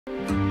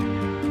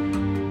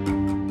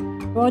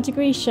Our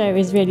degree show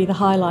is really the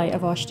highlight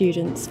of our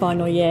students'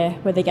 final year,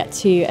 where they get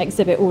to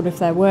exhibit all of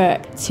their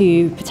work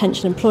to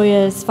potential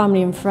employers,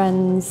 family and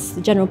friends,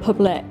 the general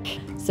public.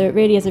 So it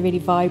really is a really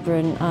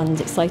vibrant and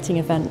exciting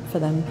event for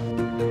them.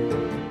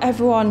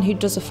 Everyone who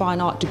does a fine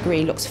art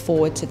degree looks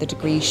forward to the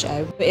degree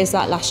show. It is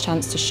that last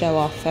chance to show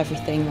off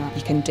everything that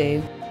you can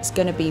do. It's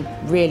going to be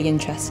really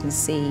interesting to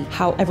see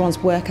how everyone's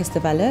work has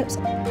developed.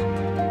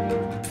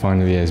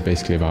 Final year is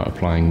basically about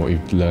applying what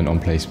you've learned on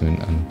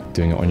placement and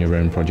doing it on your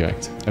own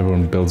project.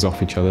 Everyone builds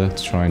off each other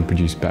to try and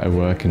produce better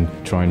work and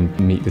try and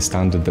meet the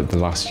standard that the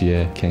last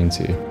year came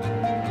to.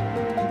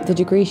 The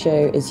degree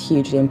show is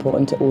hugely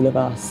important to all of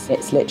us.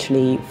 It's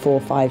literally 4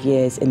 or 5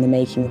 years in the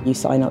making. You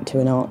sign up to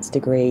an arts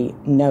degree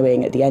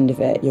knowing at the end of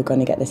it you're going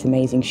to get this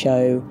amazing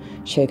show,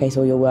 showcase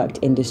all your work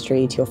to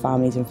industry, to your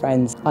families and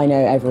friends. I know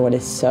everyone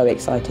is so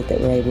excited that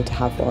we're able to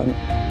have one.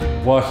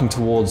 Working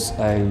towards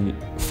a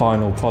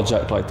final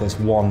project like this,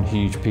 one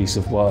huge piece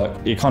of work,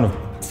 it kind of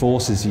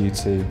forces you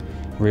to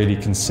really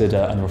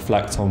consider and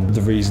reflect on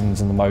the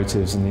reasons and the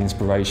motives and the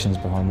inspirations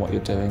behind what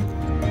you're doing.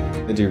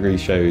 The degree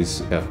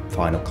shows a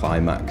final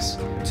climax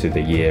to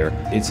the year.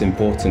 It's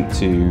important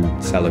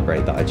to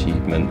celebrate that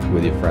achievement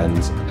with your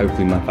friends.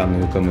 Hopefully my family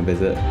will come and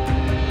visit.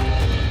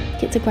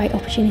 It's a great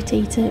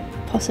opportunity to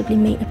possibly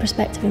meet a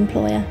prospective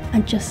employer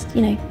and just,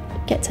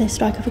 get to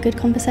strike up a good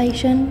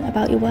conversation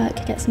about your work,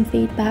 get some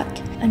feedback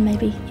and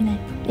maybe,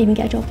 even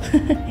get a job.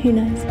 Who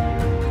knows?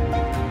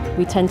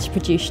 We tend to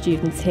produce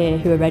students here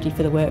who are ready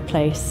for the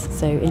workplace,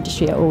 so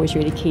industry are always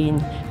really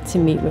keen to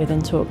meet with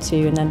and talk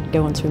to and then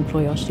go on to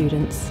employ our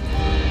students.